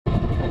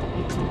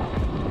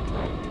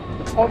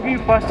अघि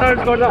fast charge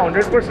गर्दा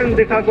 100%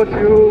 देखाएको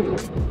थियो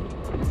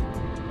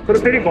तर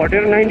फेरि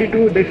घटेर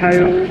 92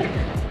 देखायो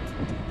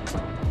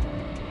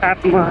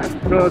एपमा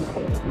र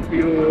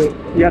यो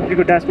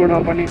यात्रीको ड्यासबोर्डमा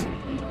पनि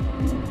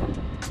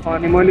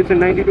अनि मैले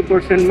चाहिँ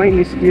 92% मै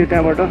निस्किएँ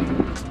त्यहाँबाट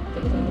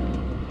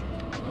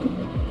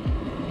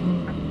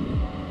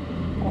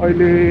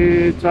अहिले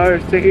चार्ज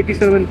चाहिँ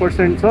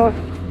 87% छ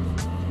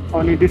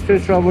अनि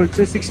डिस्टेन्स ट्राभल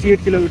चाहिँ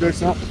 68 किलोमिटर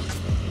छ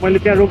मैले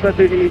त्यहाँ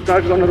रोक्दाखेरि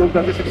चार्ज गर्न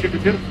रोक्दा चाहिँ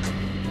 62 थियो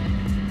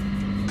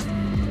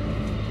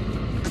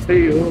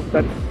त्यही हो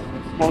स्मल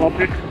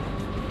अपडेट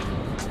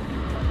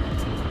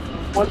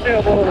म चाहिँ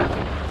अब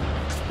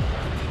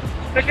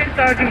second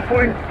charging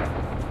point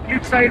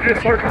clip side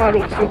रिसोर्टमा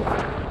रोक्छु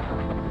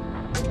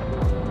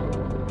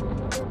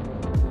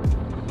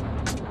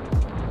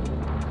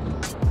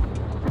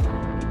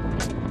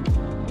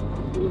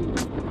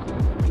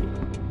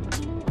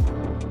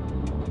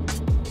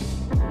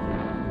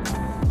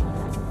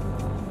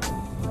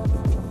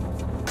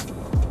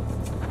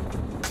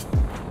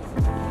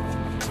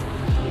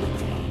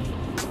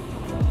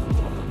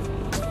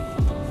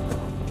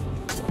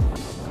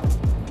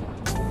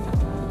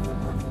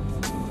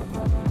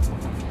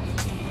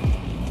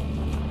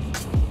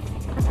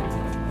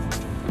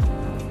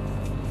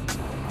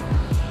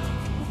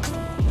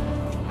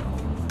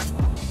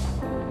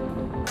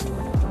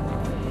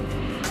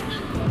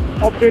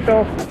update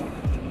of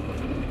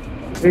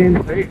range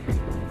है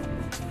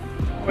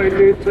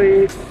अहिले चाहिँ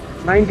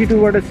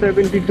 92बाट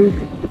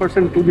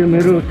 72% पुग्यो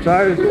मेरो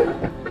चार्ज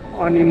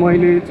अनि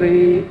मैले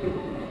चाहिँ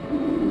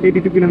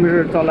 82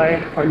 किलोमिटर चलाएँ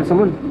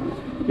अहिलेसम्म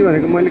के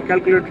भनेको मैले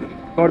क्यालकुलेट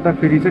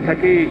गर्दाखेरि चाहिँ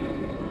ठ्याक्कै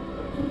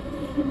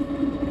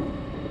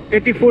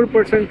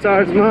 84%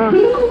 चार्जमा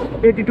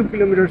 82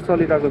 किलोमिटर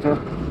चलिरहेको छ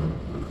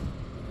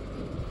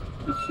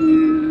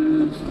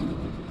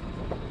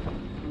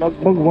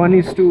लगभग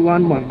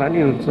 1:1 भन्दा नि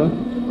हुन्छ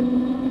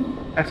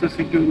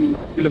 82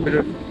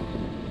 किलोमिटर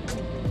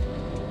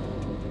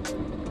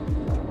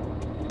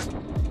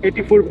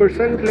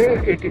 84% ले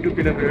 82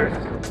 किलोमिटर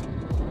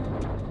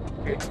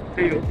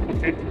त्यही हो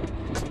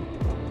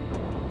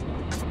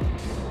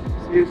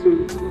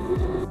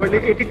अहिले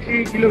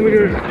 83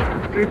 किलोमिटर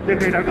ट्रिप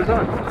देखाइरहेको छ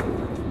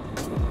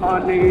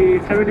अनि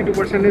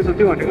 72% नै छ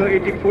त्यो भनेको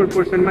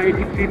 84% मा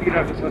 83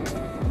 दिइरहेको छ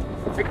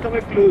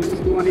एकदमै क्लोज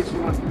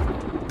 1:1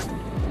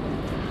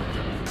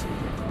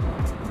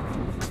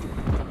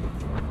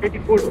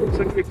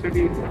 84%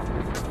 एकचोटि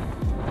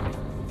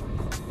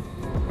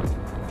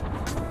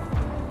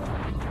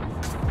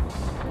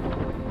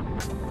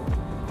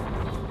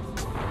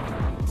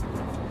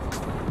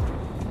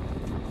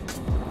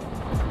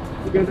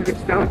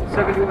it's down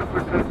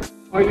 71%.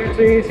 अहिले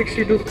चाहिँ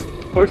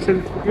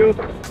 62% पुग्यो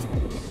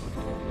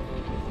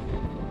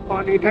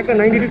अनि ठ्याक्क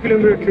 92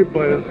 किलोमिटर ट्रिप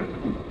भयो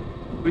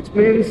which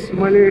means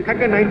मैले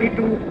ठ्याक्क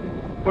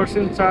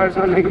 92% चार्ज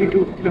on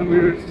 92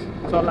 किलोमिटर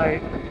चलाएँ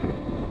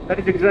that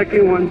is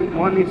exactly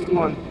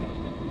 1:1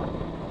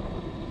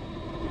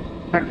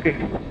 ठ्याक्कै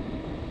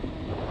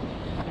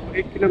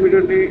 1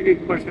 किलोमिटरले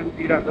 1%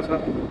 दिइरहेको छ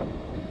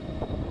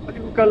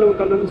अलिक उकालो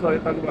उकालो पनि छ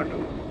यताको बाटो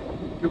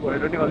त्यो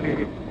भएर नि अलि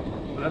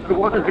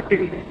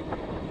 110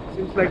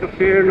 seems like a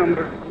fair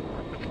number.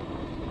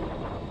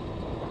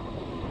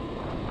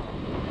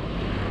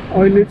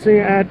 अहिले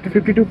चाहिँ at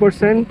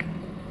 52%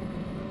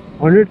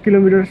 100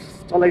 kilometers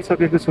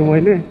चलाइसकेको छु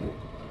मैले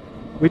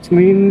which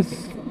means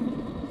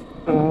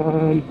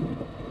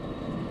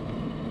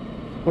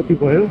कति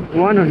भयो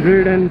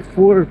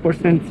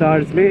 104%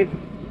 चार्जले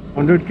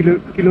 100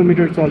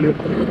 किलोमिटर चल्यो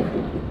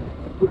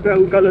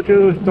उकालो त्यो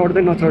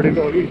चढ्दै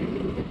नचढेको अघि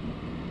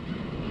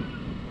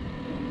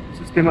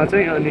सिस्टममा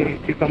चाहिँ अनि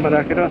टिकमा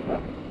राखेर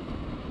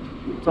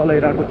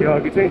चलाइरहेको थियो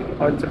अघि चाहिँ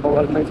अहिले चाहिँ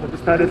बवालमै छ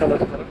बिस्तारै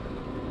चलाउँछ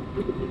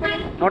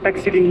not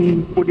exceeding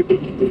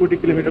 40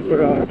 kilometre per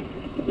hour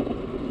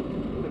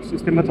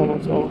सिस्टममा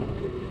चलाउँछ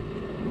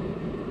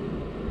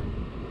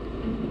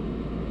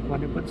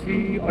भनेपछि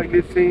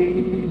अहिले चाहिँ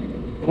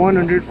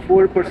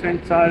 104%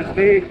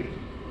 चार्जले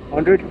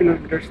 100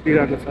 किलोमिटर्स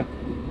दिइरहेको छ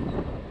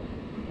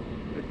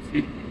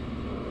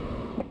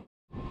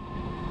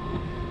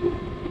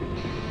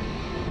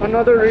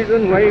Another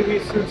reason why we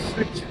should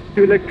switch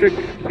to electric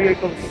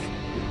vehicles.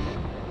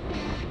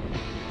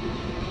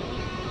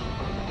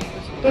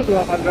 This is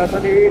what I'm going to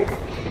do.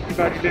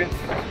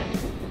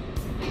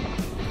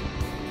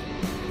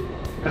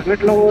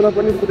 Helmet लगाउँदा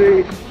पनि पुरै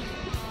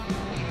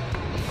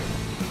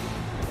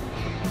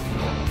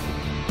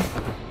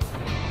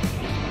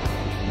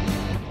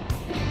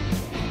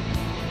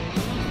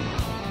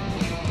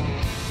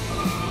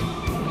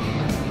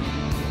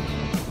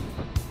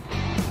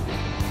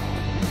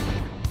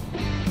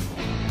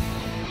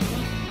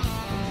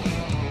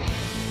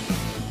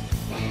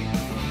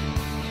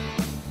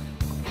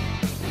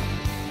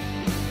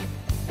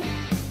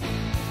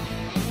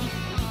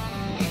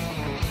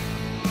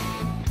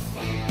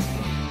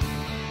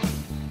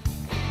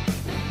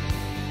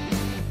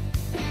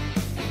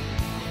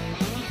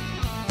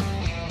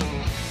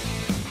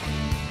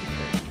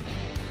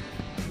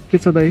के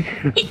छ दाइ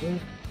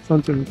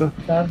सन्चै हुन्छ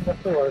चार्ज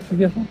कस्तो भयो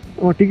ठिकै छ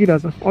ठिकै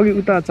रहेछ अघि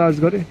उता चार्ज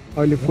गरेँ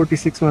अहिले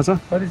 46 मा छ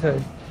कति छ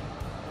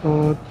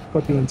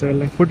कति भन्छ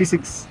यसलाई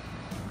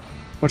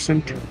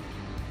 46%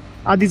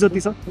 आधी जति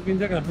छ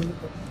पुगिन्छ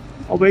काठमाडौँ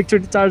अब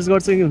एकचोटि चार्ज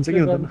गर्छ कि हुन्छ कि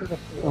हुँदैन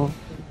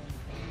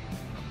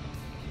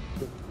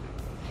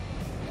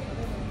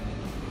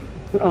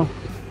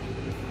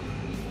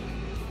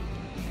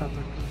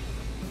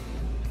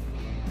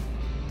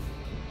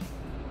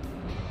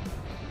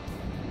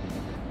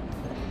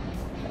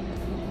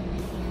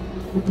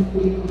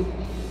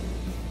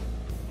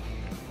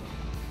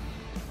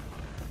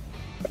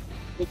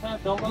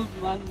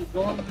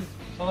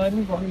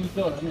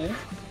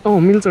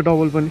मिल्छ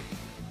डबल पनि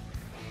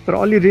तर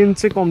अलि रेन्ज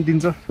चाहिँ कम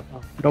दिन्छ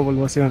डबल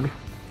बस्यो भने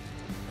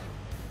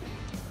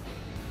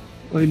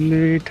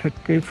अहिले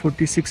ठ्याक्कै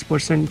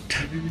 46%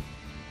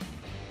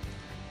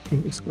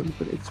 यसको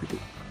एकचोटि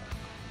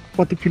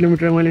कति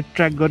किलोमिटर मैले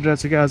ट्र्याक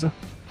गरिरहेको छु कि आज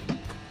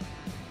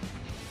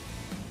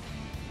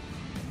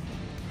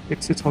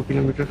 106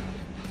 किलोमिटर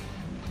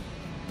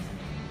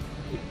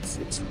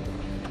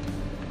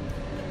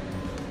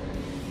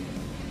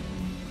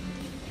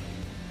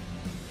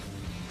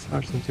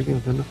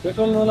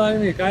पेट्रोल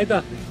नलाग्ने कायदा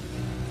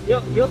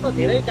यो त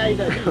धेरै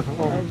कायदा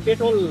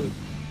पेट्रोल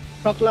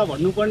सक्ला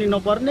भन्नुपर्ने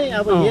नपर्ने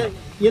अब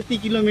यति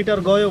किलोमिटर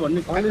गयो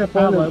भन्ने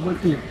थाहा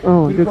भएपछि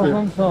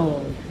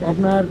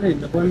अपनाएर चाहिँ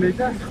हिँड्नुपर्ने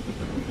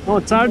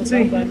चार्ज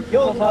चाहिँ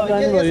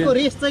यसको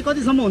रेस चाहिँ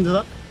कतिसम्म हुन्छ त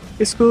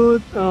यसको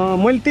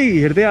मैले त्यही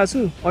हेर्दै आएको छु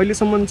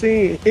अहिलेसम्म चाहिँ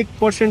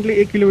 1% ले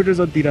 1 किलोमिटर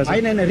जति दिइरहेको छ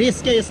हैन रेस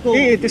के यसको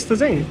त्यस्तो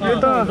चाहिँ यो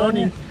त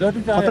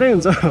खतरै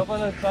हुन्छ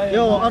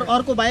यो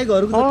अर्को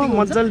बाइकहरुको जति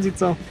मज्जाले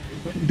जित्छ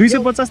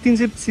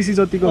 250-300 सीसी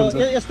जतिको हुन्छ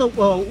यस्तो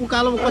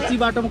उकालो कच्ची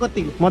बाटोमा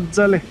कति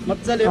मज्जाले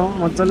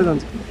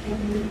जान्छ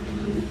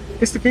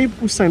त्यस्तो केही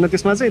पुस छैन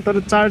त्यसमा चाहिँ तर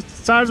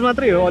चार्ज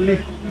मात्रै हो अलि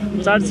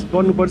चार्ज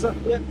गर्नुपर्छ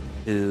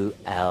 2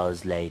 hours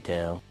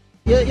later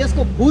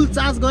यसको फुल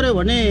चार्ज गर्यो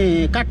भने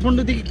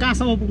काठमाडौँदेखि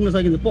कहाँसम्म पुग्न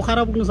सकिन्छ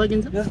पोखरा पुग्न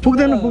सकिन्छ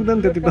पुग्दैन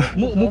त्यति त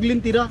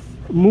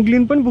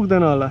मुगलिन पनि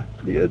पुग्दैन होला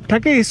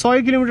ठ्याक्कै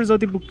 100 किलोमिटर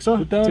जति पुग्छ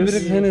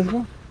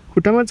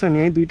खुट्टामा छ नि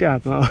है दुईटै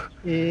हातमा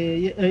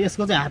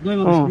यसको चाहिँ हातमै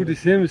स्कुटी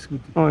सेम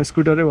स्कुटी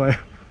स्कुटरै भयो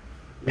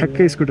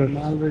ठ्याक्कै स्कुटर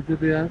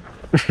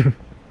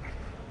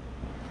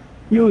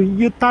यो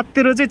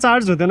तातेर चाहिँ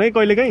चार्ज हुँदैन है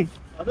कहिलेकाहीँ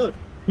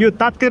यो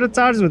तातेर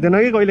चार्ज हुँदैन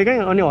कि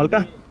कहिलेकाहीँ अनि हल्का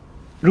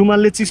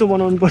रुमालले चिसो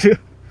बनाउनु पर्यो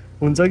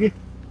हुन्छ कि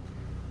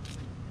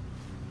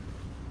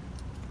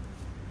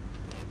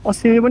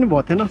अस्ति पनि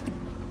भएको थिएन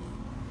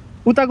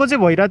उताको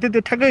चाहिँ भइरहेको थियो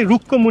त्यो ठ्याक्कै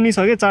रुखको मुनि छ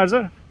क्या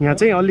चार्जर यहाँ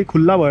चाहिँ अलिक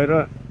खुल्ला भएर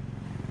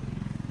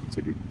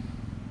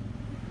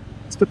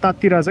यस्तो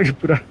तातिरहेछ कि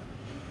पुरा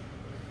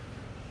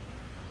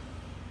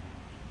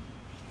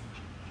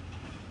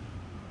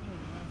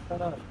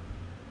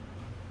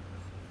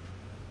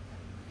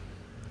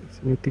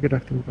यतिकै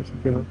राखिदिनुपर्छ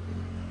त्यो हो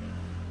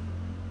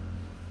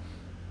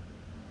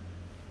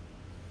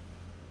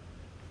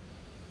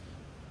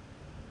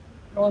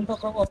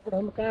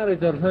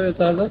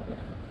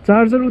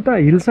चार्जर उता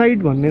हिल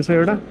साइड भन्ने छ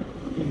एउटा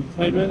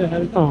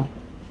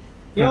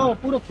यो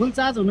पुरो फुल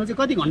चार्ज हुन चाहिँ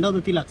कति घण्टा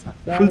जति लाग्छ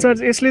फुल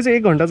चार्ज यसले चाहिँ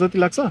 1 घण्टा जति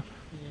लाग्छ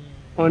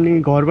अनि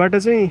घरबाट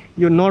चाहिँ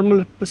यो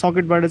नर्मल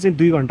सकेटबाट चाहिँ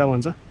 2 घण्टा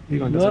भन्छ 2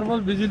 घण्टा नर्मल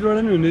बिजुलीबाट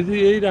नि हुने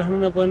चाहिँ यही राख्नु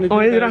नपर्ने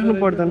यही राख्नु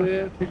पर्दैन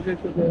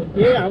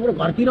हाम्रो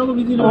घरतिरको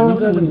बिजुली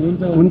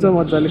हुन्छ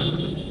मज्जाले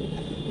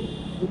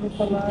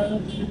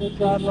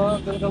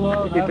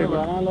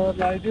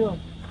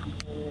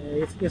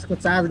यसको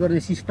चार्ज गर्ने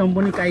सिस्टम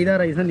पनि कायदा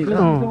रहेछ नि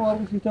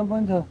अर्को सिस्टम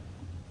पनि छ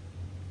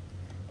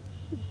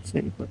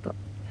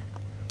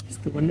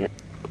यस्तो भन्ने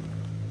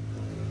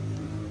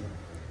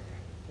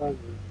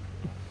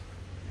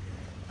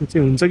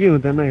चाहिँ हुन्छ कि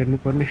हुँदैन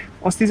हेर्नुपर्ने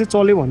अस्ति चाहिँ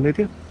चल्यो भन्दै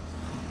थियो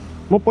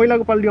म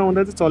पहिलाको पालि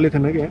आउँदा चाहिँ चलेको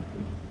थिएन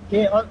कि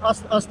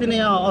अस्ति नै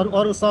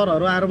अरू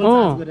सरहरू आएर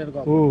चार्ज गरेर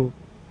गयो हो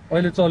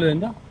अहिले चल्यो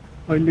हैन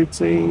अहिले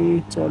चाहिँ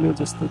चल्यो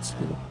जस्तो छ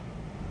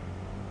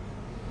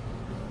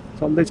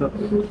चल्दैछ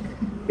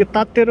यो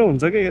तातेर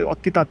हुन्छ कि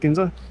अति तात्तिन्छ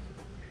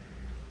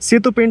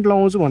सेतो पेन्ट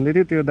लगाउँछु भन्दै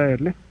थियो त्यो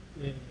दाइहरूले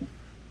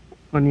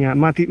अनि यहाँ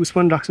माथि उस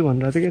पनि राख्छु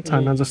भनेर थियो कि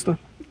छाना जस्तो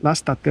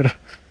लास्ट तातेर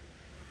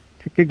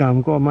ठिकै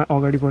घामको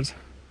अगाडि पर्छ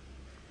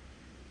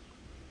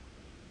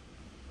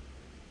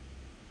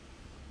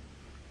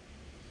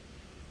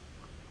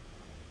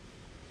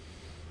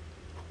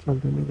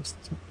चल्दैन जस्तो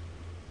छ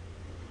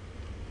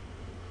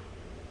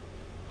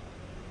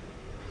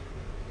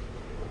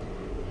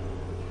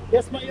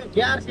यसमा यो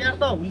गियर त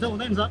हुन्छ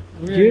हुँदैन सर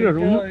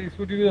गियरहरु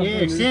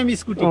सेम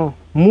स्कुटी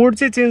मोड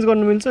चाहिँ चेन्ज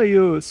गर्नु मिल्छ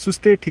यो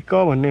सुस्ते ठिक्क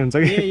भन्ने हुन्छ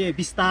कि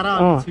बिस्तारा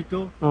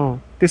छिटो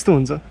त्यस्तो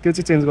हुन्छ त्यो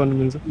चाहिँ चेन्ज गर्नु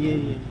मिल्छ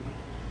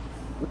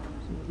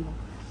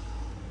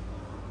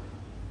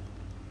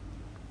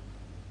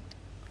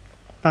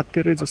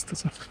तातेरै जस्तो छ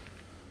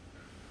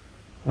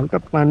हल्का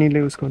पानीले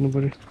उस गर्नु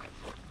पर्यो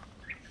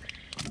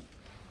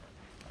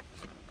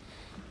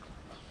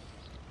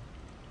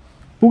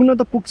पुग्न त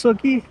पुग्छ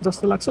कि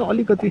जस्तो लाग्छ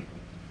अलिकति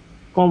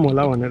कम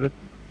होला भनेर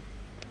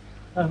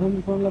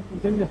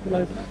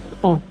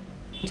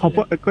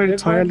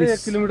एक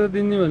किलोमिटर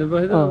दिने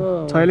भनेपछि त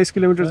 46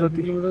 किलोमिटर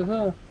जति किलोमिटर छ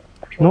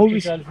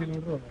 920 40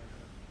 किलोमिटर होला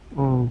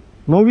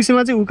 920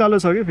 मा चाहिँ उकालो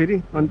छ के फेरि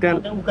अनि त्यहाँ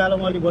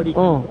उकालोमा अलि बढी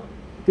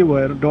त्यो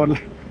भएर डर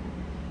लाग्यो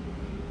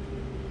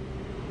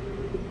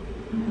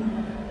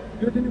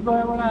यो दिन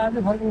गएबाट आज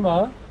फर्किनु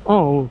भयो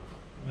हो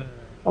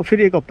अब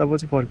फेरि एक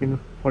हप्तापछि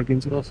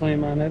फर्किन्छु दसैँ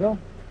मानेर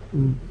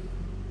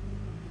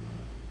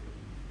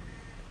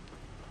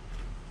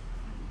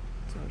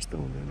चार्ज त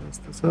हुँदैन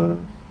जस्तो छ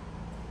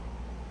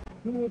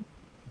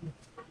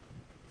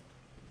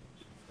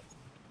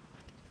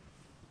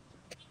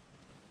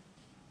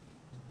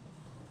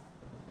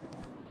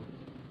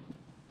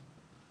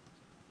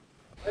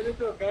अहिले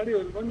त्यो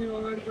गाडीहरू पनि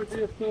अगाडिपट्टि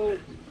यस्तो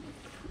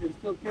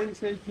केही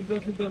सही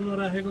शुद्ध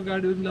नराखेको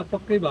गाडीहरू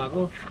पक्कै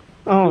भएको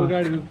त्यो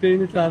गाडीहरू त्यही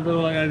नै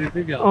चार्जरवाला गाडी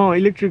थियो क्या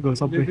इलेक्ट्रिक हो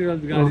सबै इलेक्ट्रिकल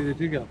गाडी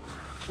थियो क्या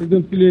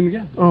एकदम प्लेन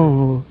क्या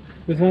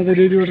त्यसमा त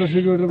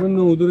रेडिएटर पनि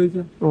नहुँदो रहेछ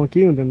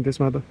केही हुँदैन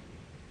त्यसमा त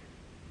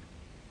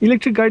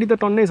इलेक्ट्रिक गाडी त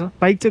टन्नै छ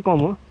बाइक चाहिँ कम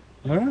हो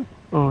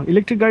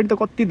इलेक्ट्रिक गाडी त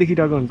कति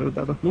देखिरहेको हुन्छ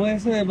उता त म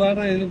यसो यहाँबाट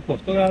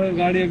कस्तो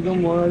गाडी एकदम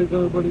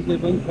अगाडिपट्टि केही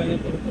पनि छैन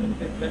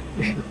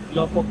ल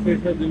पक्कै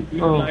छ जुन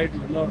लाइट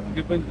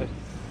केही पनि छैन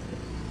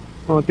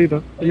त्यही त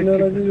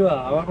यिनीहरूलाई चाहिँ यो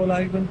हावाको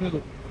लागि पनि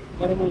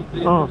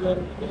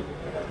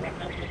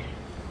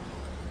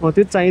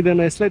त्यो चाहिँदैन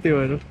यसलाई त्यो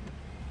भएर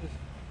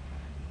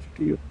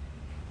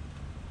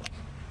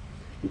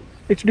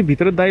एकचोटि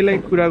भित्र दाइलाई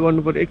कुरा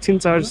गर्नु पर्यो एकछिन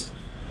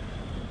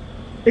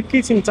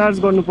चार्ज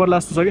गर्नु पर्ला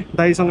जस्तो छ कि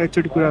दाइसँग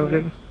एकचोटि कुरा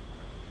गरेर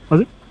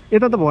हजुर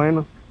यता त भएन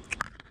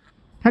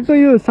ठ्याक्क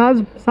यो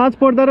साँझ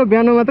पर्दा र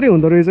बिहान मात्रै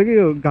हुँदो रहेछ कि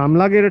यो घाम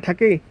लागेर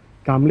ठ्याक्कै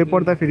घामले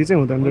पर्दाखेरि चाहिँ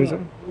हुँदैन रहेछ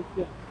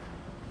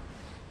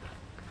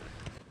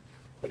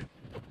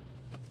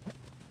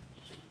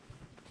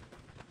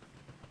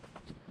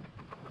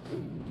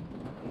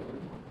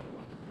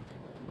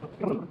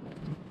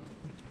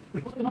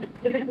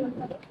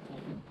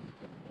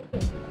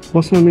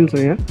बस्न मिल्छ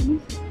यहाँ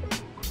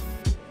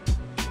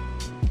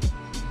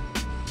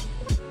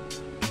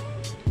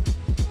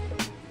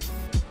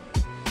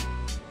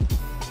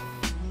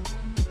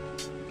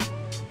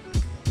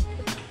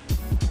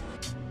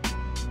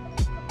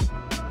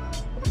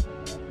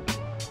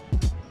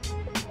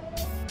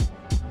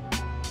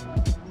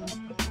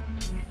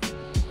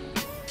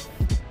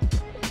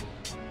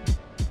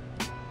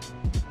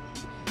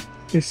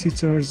AC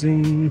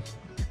charging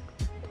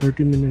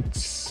 30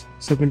 minutes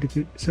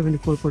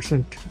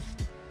 74%.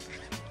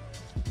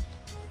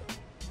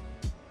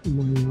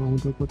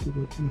 आउँदा कति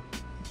कति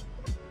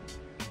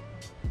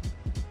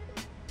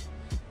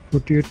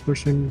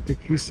 48%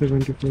 देखि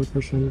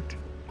 74%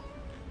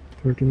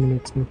 30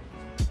 minutes में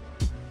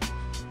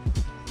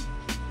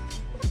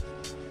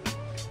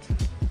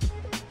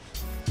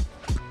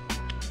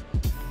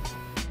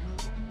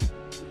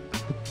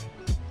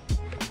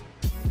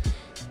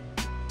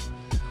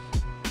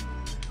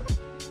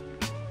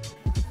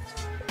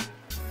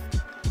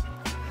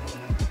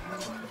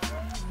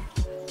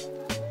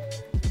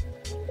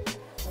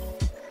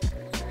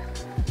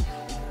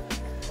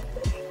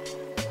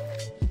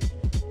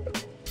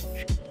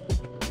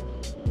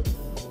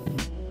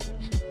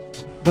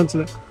That's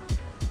it.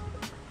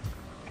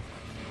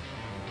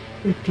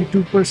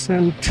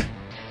 82%.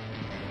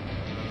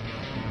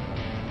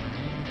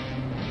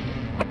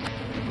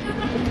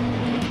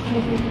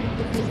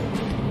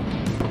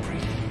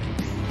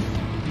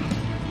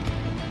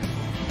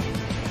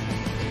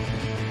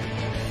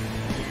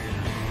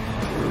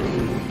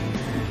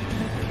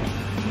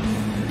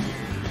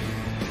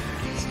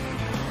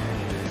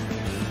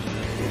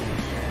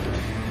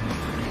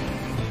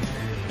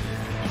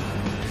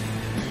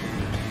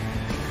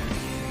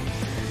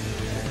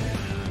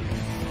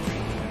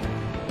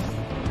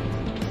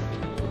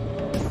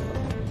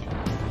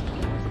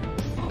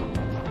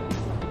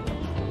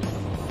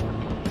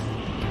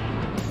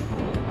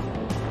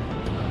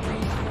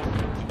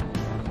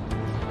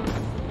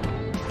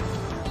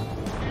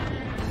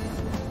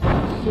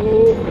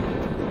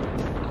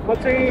 म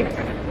चाहिँ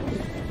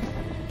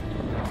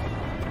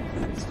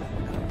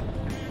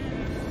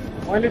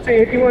मैले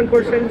चाहिँ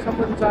 81% सम्म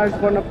चार्ज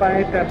गर्न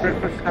पाएँ त्यहाँ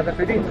ब्रेकफास्ट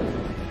खाँदाखेरि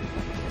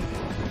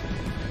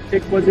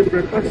 1 बजे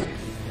ब्रेकफास्ट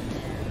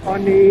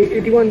अनि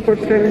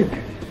 81%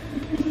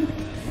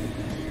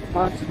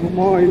 मा छु म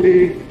अहिले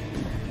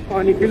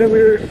अनि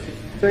किलोमिटर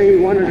चाहिँ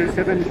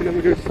 107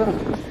 किलोमिटर छ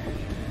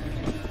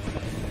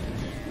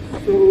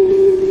सो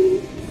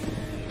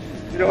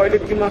मेरो अहिले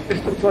दिमाग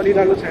त्यस्तो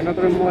चलिरहेको छैन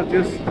तर म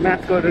जस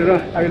म्याथ गरेर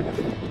अहिले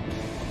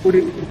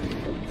पुरै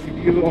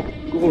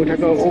भिडियोको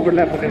ठ्याक्क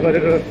ओभरल्याप हुने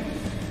गरेर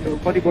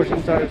कति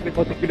पर्सेन्ट चार्जले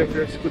कति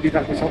किलोमिटर्स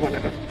कुदिरहेको छ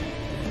भनेर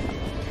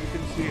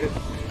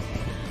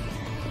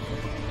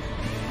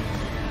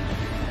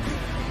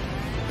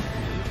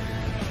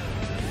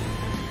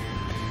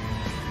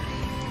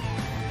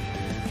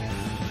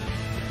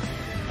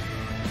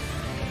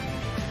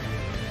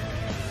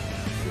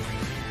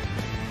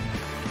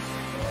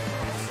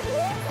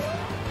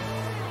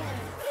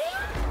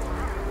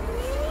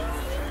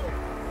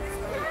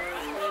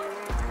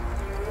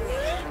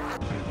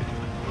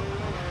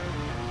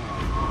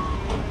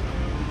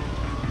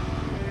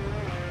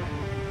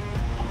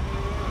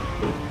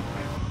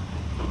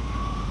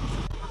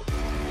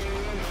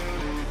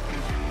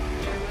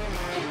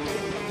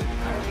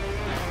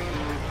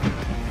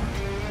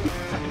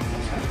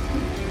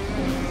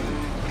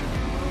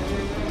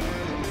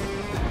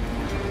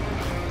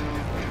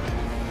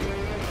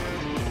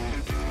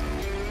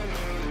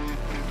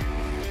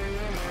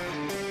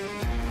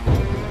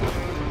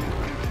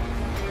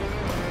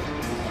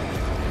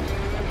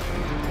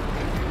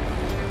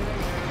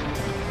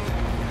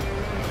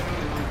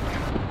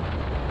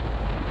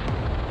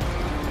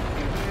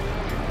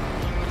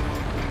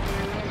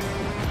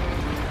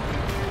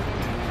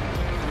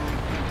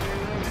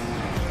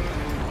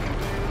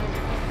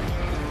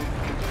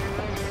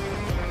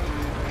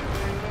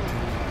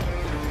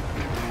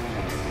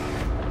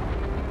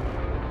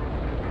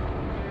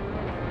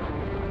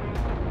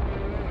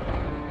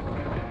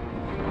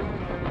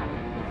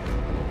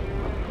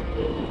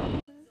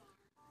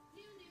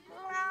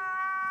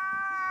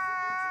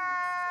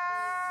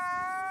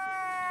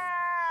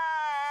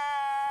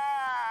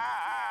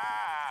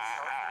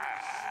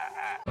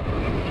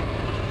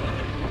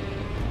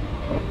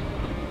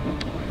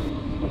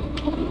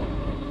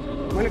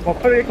मैले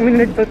भर्खर 1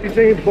 मिनट जति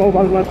चाहिँ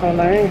बबालमा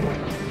चलाएँ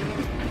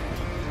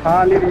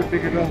खाली रोड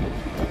देखेर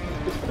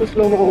यस्तो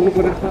स्लोमा आउनु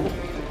परेछ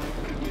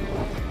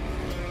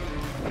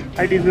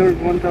I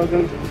deserve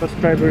 1000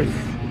 subscribers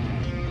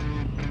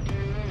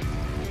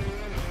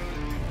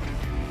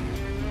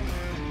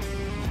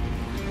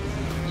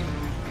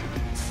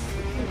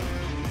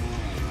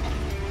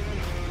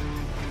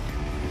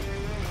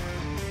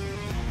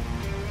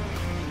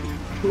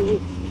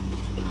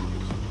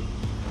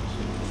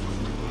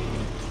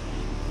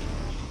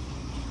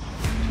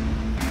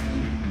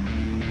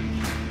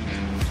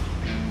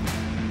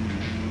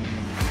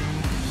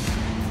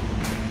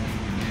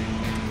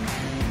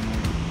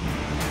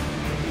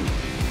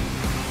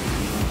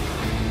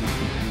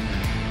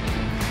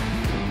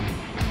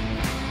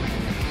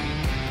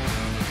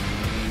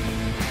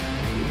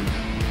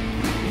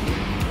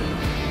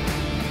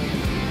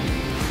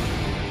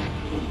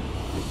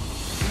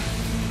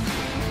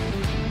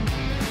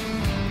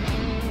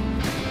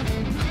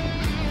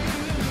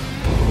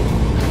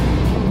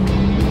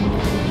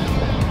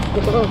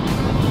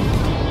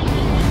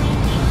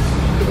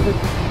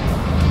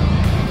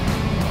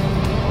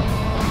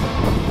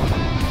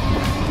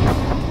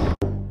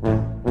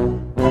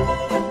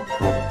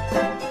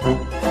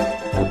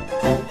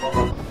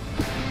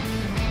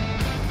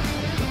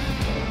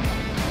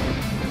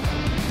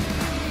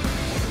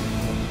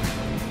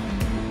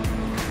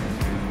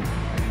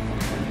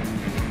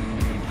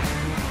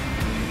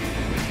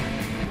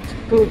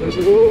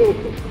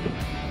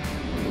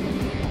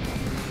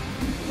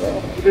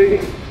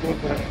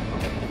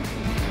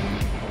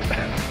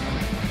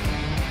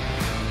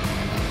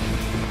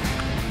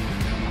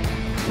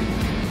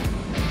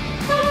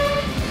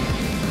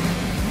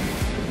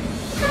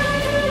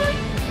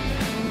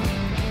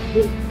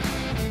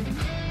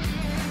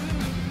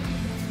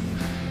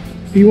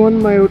P1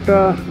 मा एउटा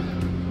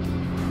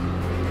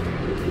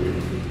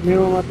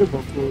मेरो मात्रै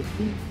भएको हो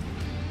कि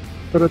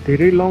तर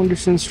धेरै लङ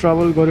डिस्टेन्स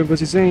ट्राभल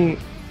गरेपछि चाहिँ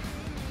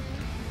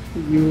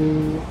यो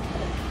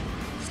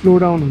स्लो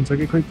डाउन हुन्छ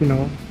कि खै किन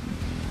हो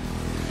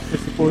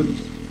सपोज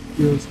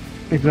यो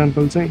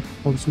एक्जाम्पल चाहिँ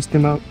अब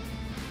सुस्तेमा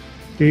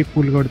केही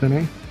पुल गर्दैन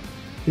है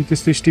यो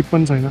त्यस्तो स्टिप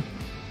पनि छैन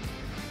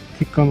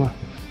ठिक्कमा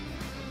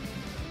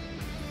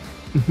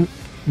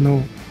नो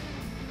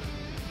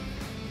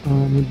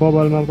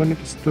बबालमा पनि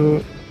त्यस्तो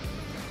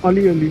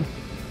अलिअलि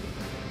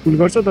पुल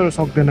गर्छ तर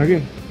सक्दैन कि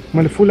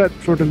मैले फुल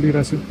थ्रोटल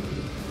दिइरहेको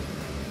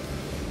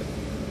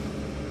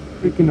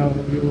छु किन हो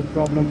यो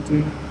प्रब्लम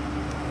चाहिँ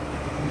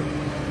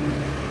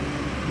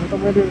त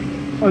मैले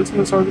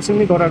अहिलेसम्म सर्भिसिङ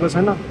नै गराएको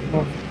छैन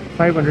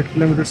 500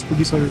 किलोमिटर्स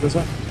पुगिसकेको छ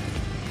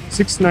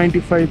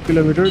 695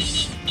 किलोमिटर्स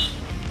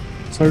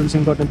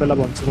सर्भिसिङ गर्ने बेला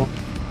भन्छु म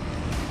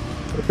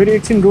फेरि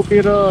एकछिन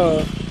रोकेर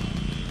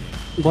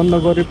बन्द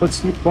गरेर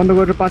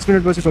 5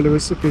 मिनटपछि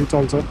खोलेपछि फेरि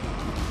चल्छ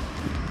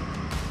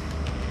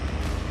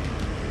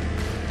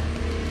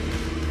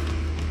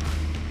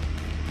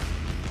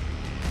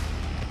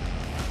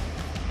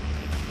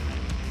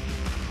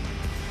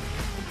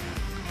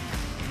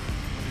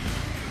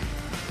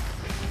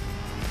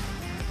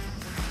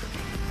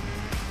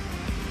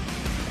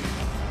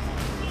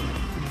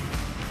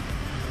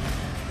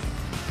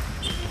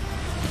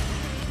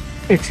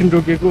एकछिन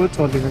रोकेको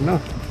चलेन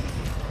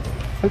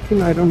I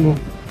think I don't know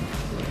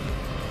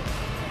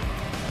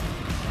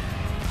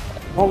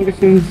long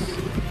distance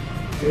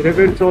धेरै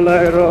बेर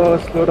चलाएर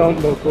स्लो डाउन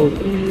भएको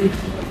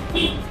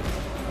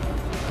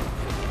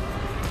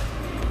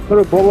तर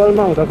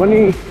बबालमा हुँदा पनि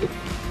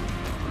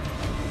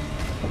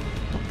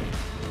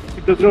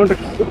it does not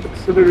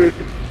accelerate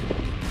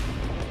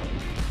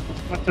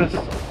as much as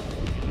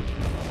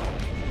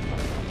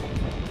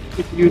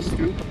it used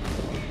to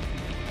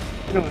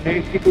किनभने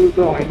यतिको त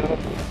होइन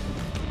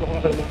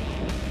बबालमा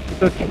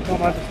त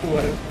ठिक्कमा जस्तो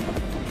भयो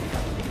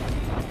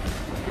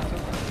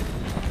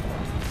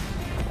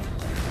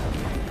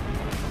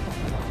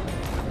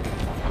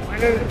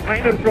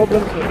माइनर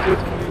प्रब्लम्सहरू छ यो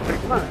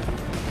बाइकमा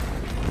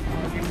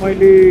अनि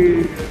मैले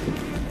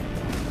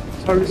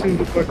सर्भिसिङ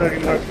बुक गर्दा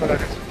रिमार्क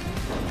गराएको छु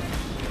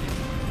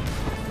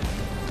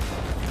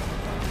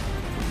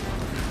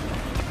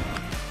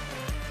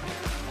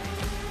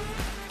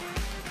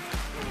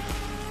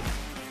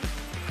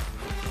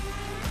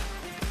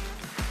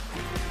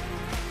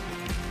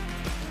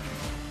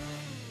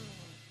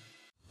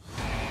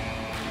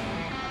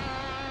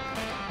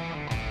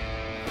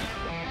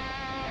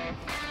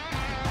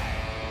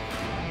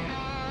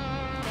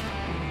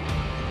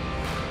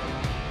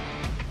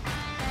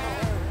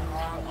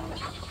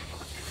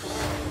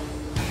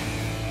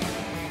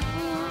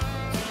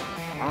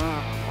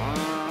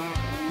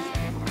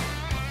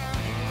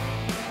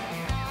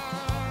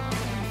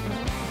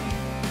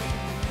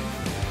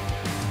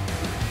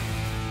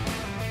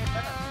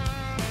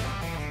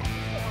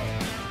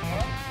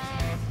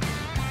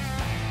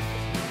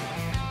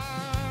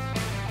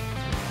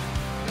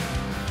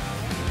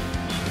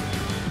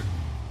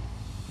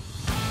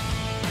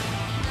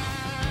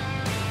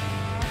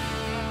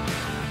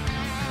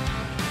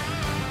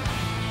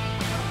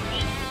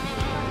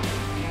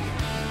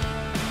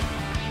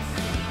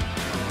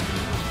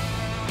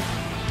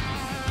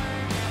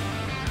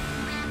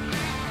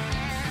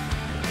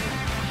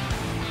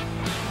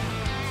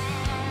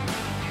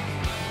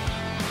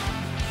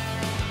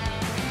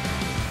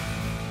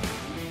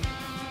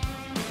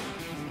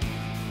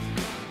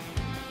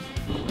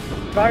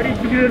गाडी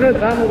बिग्रेर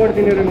जाम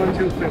गरिदिने रे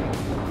मान्छे उसले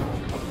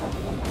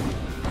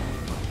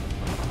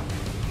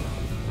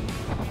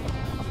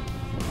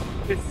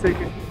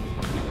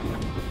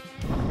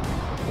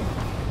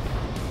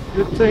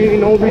यो चाहिँ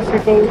 9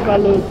 बिसेको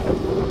कालो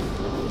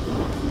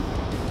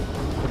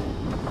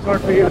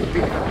सर्ट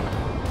यात्री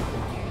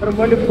तर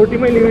मैले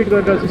 40 मै लिमिट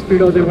गरेर छु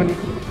स्पिड अझै पनि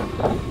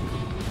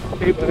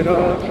त्यही भएर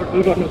थ्रोटल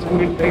गर्नु चाहिँ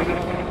मिल्दैन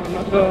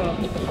नत्र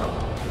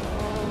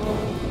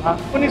हात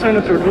पनि छैन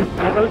थ्रोटल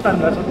मजाले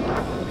तान्दा छ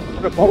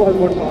र बबल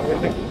मोडमा हो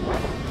भने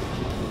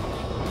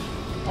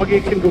अघि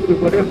एकछिन रोक्नु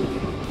पऱ्यो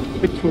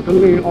त्यो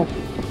थ्रोटलले अफ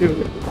त्यो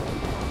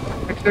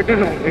एक्सट्रेक्टै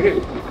नहुने कि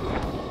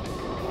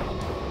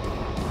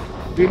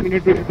 2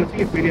 मिनट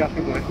रोकेपछि फेरि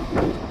आफै भयो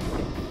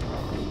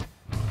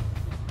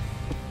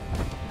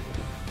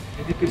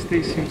यदि त्यस्तै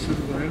सिन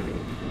सुरु भयो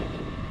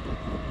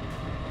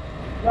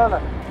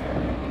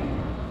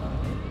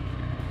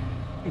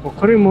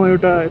भर्खरै म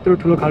एउटा यत्रो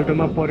ठुलो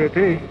खाल्टोमा परेको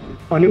थिएँ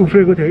अनि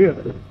उफ्रेको थियो क्या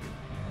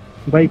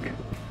बाइक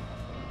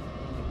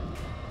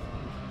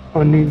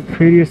अनि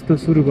फेरि यस्तो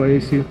सुरु भयो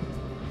यसो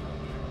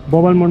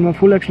बबल मोडमा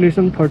फुल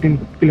एक्सलेसन 13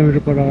 km/h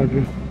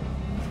थियो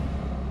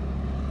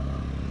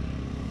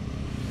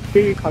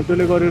त्यही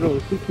खाल्टोले गरेर हो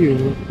कि के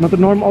हो नत्र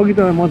नर्मल अघि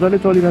त मजाले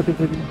चलिरहेको थियो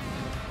फेरि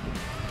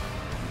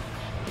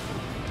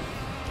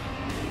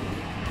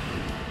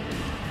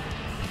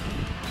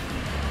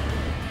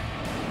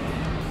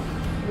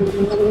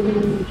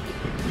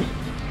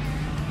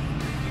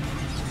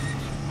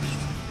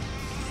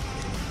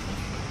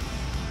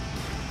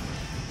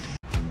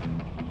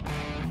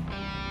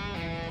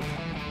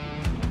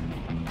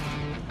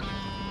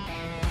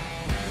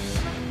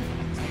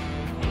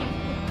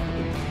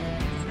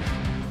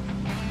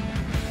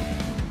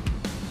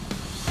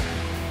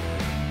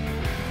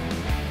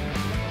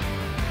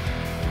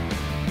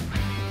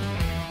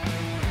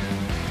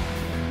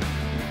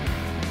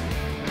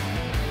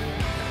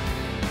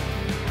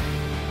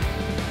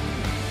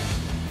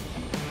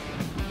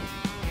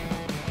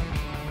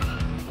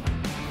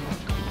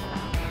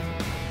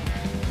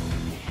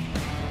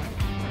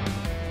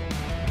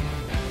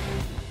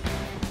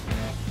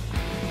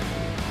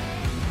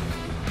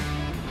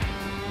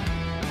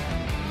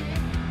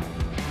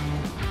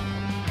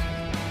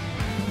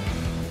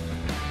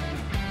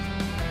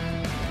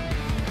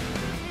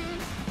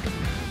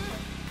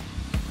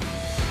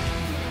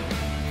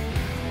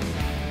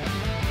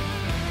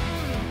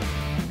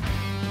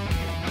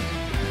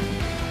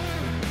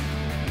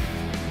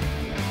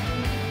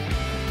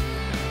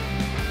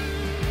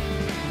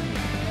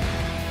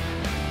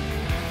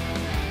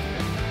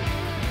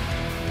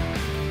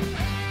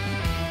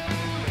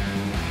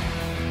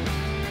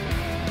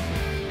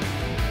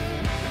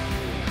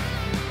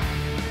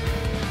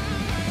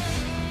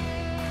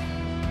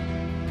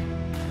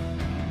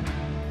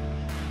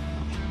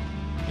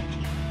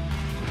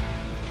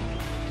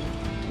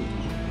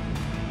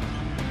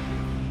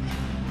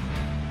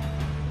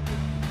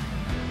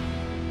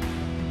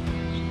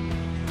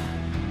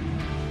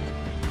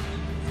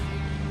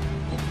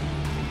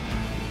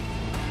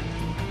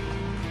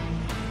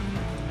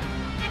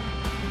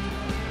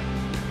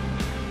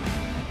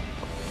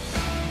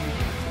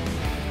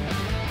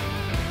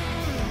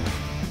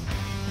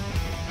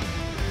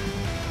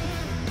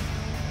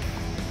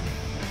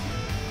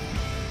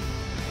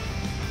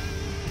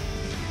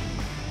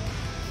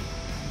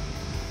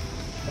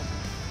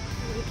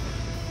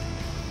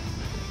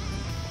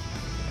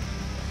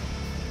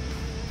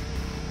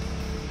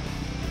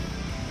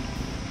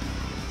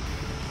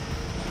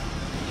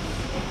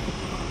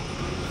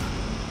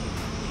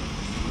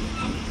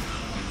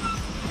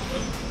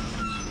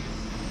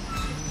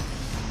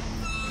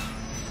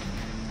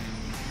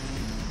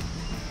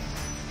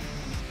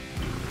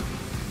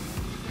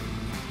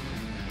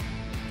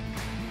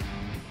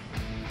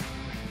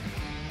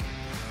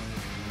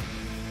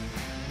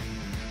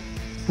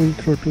फुल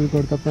थ्रोटल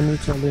गर्दा पनि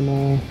चलेन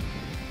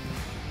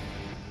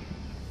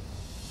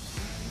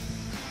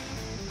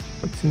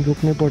एकछिन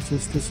रोक्नै पर्छ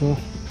जस्तो छ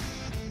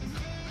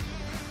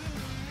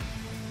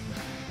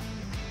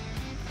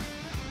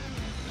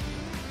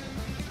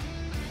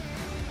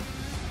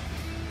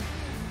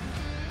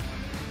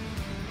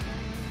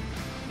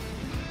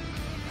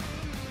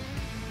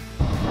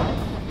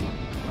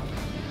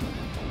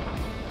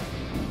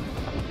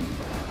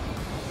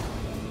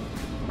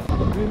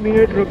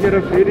मिनट रोकेर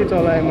फेरि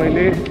चलाएँ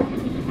मैले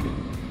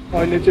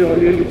अहिले चाहिँ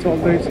अलिअलि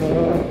चल्दैछ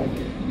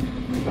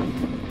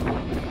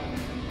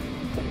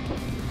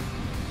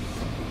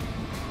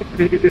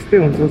फेरि त्यस्तै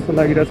हुन्छ जस्तो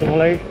लागिरहेछ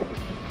मलाई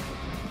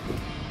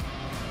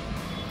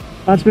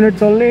 5 मिनट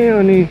चल्ने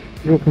अनि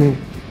रोक्ने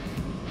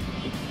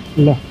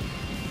ल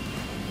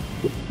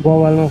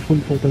बवालमा फुल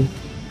फोटो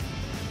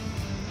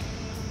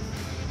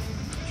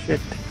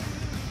सेट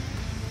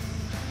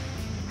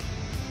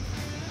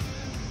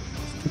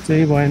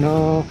चाहिँ भएन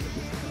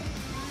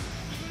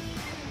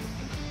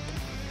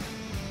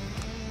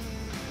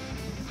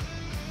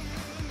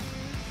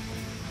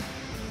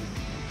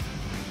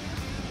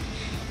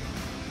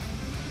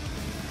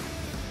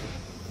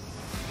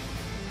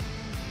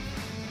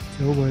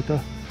छेउ भयो त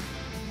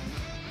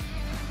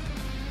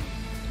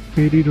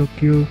फेरि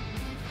रोकियो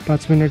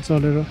 5 मिनट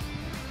चलेर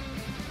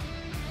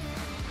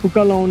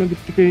उकालो आउने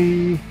बित्तिकै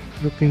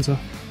रोकिन्छ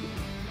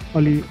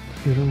अलि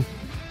हेरौँ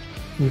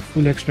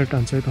फुल एक्सलेट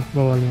हान्छ है त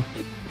बवालमा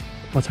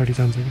पछाडि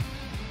जान्छ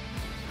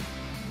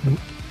कि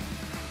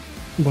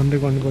भन्दै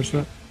गर्नुपर्छ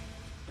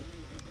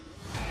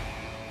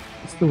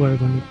यस्तो भयो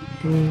भने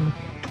त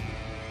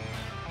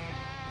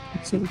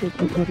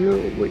गऱ्यो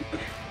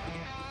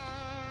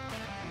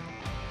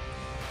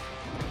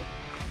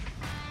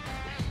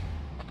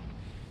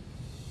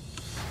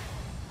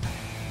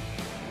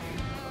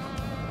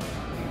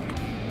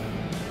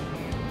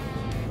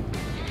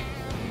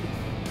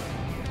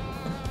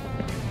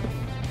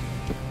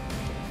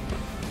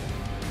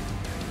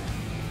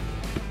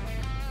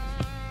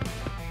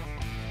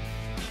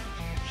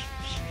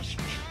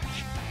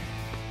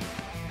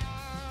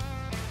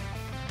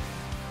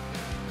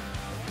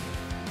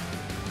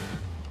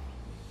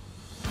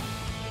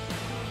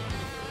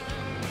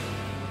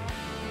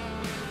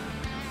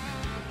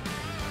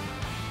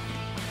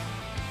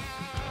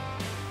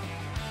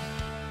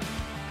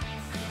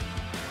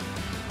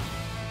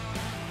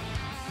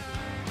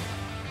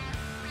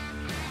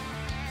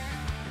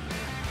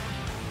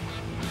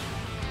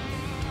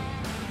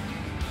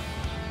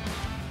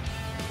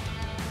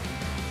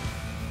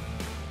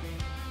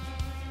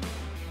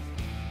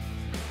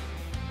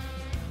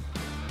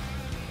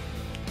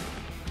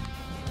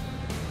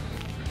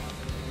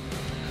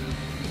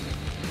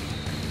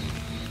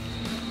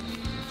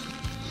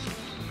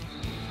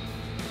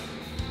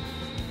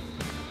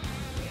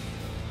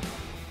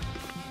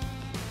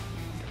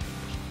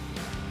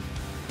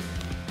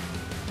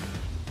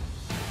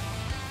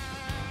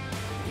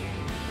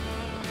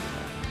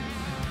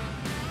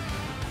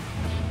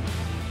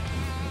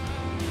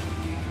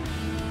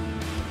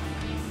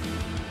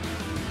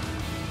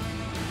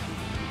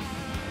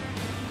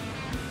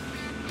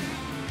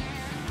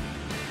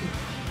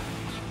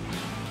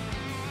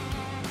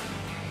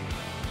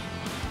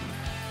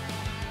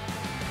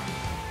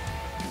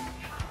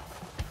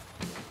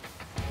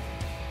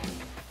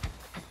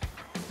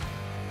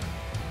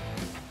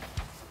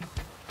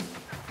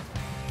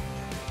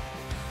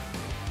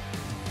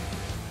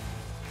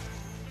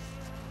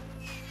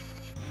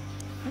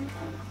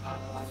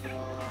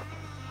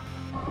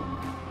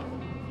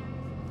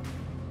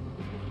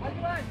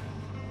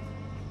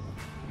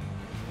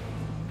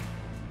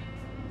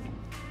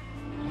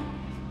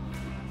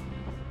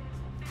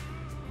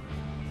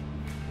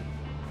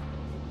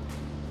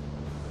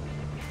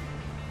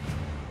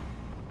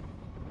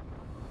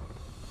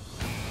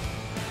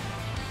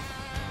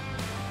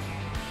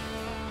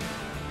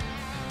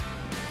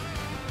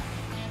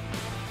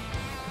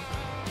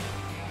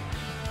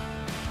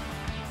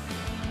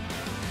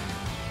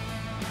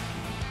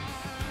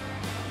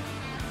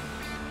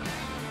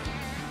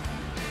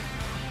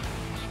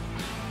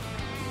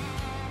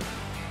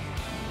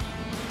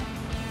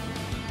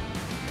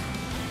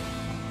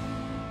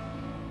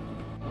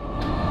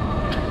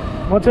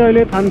म चाहिँ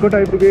अहिले थानकोट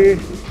आइपुगेँ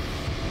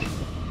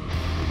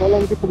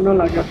कलम चाहिँ पुग्न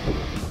लाग्यो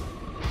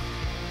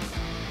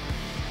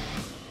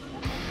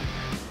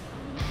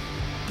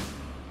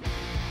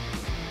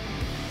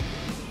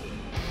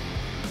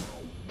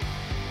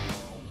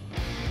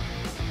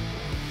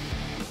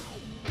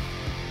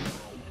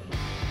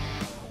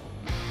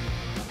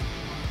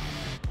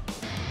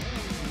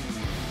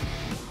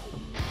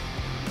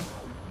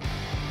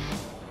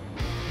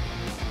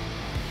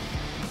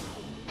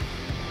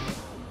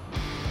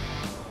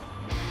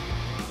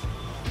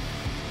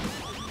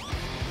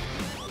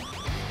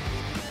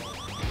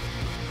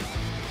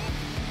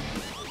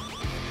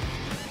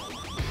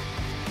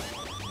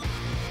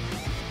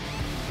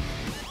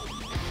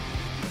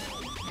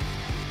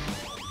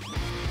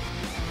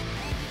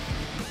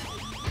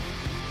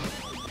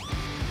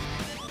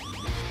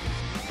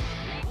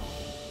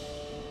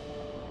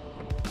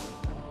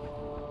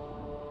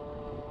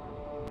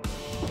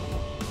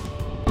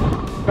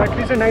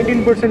ब्याट्री चाहिँ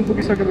 19%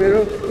 पुगिसक्यो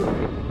मेरो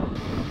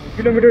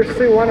किलोमिटर्स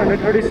चाहिँ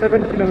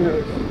 137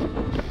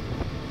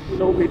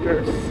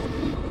 किलोमिटर्स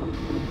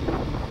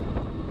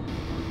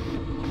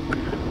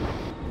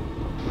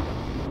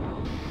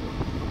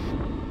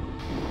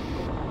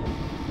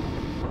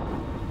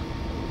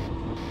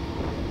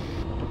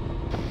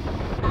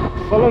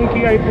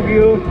Palanki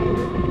आइपुग्यो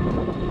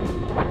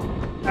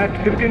at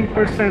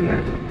 15%,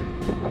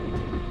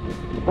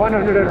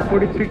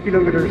 143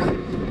 kilometers.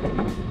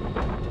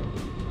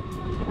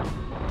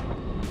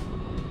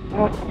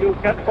 You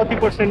get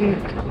 40%.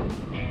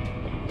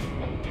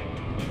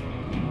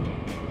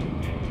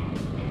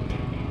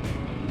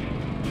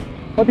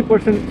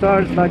 40%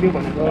 charge लाग्यो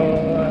भनेर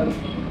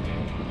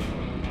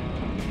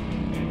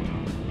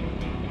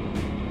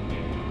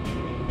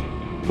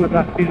म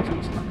राखिदिन्छु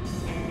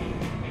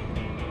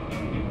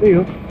त्यही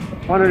हो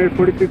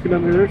 143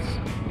 kilometers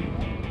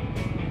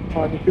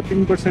and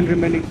 15%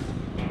 remaining.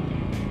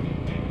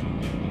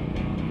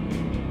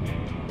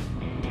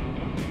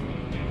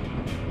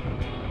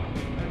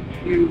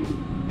 Thank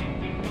you.